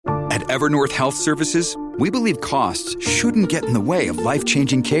At Evernorth Health Services, we believe costs shouldn't get in the way of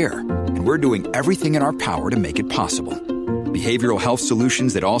life-changing care, and we're doing everything in our power to make it possible. Behavioral health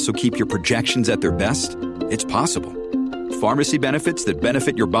solutions that also keep your projections at their best? It's possible. Pharmacy benefits that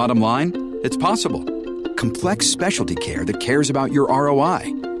benefit your bottom line? It's possible. Complex specialty care that cares about your ROI?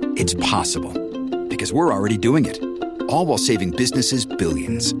 It's possible. Because we're already doing it. All while saving businesses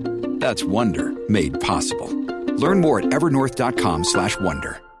billions. That's Wonder made possible. Learn more at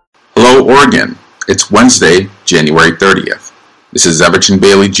evernorth.com/wonder. Hello, Oregon. It's Wednesday, January 30th. This is Everton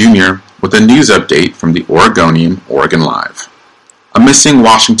Bailey Jr. with a news update from the Oregonian, Oregon Live. A missing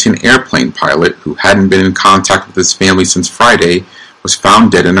Washington airplane pilot who hadn't been in contact with his family since Friday was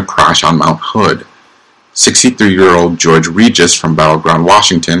found dead in a crash on Mount Hood. 63-year-old George Regis from Battleground,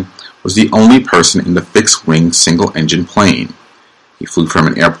 Washington, was the only person in the fixed-wing single-engine plane. He flew from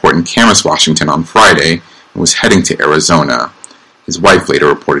an airport in Camas, Washington on Friday and was heading to Arizona. His wife later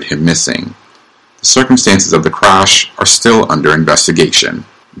reported him missing. The circumstances of the crash are still under investigation.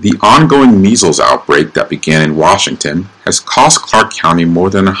 The ongoing measles outbreak that began in Washington has cost Clark County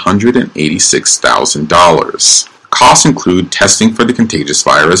more than $186,000. Costs include testing for the contagious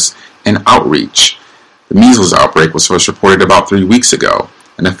virus and outreach. The measles outbreak was first reported about 3 weeks ago,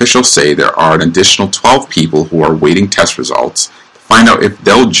 and officials say there are an additional 12 people who are waiting test results to find out if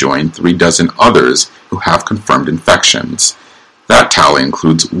they'll join 36 others who have confirmed infections. That tally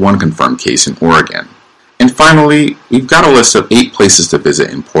includes one confirmed case in Oregon. And finally, we've got a list of 8 places to visit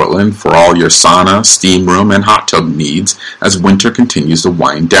in Portland for all your sauna, steam room, and hot tub needs as winter continues to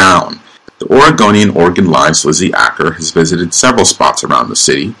wind down. The Oregonian Oregon Live's Lizzie Acker has visited several spots around the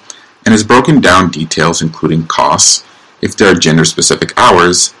city and has broken down details including costs, if there are gender-specific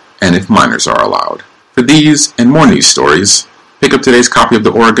hours, and if minors are allowed. For these and more news stories, pick up today's copy of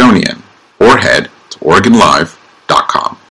The Oregonian or head to OregonLive.com.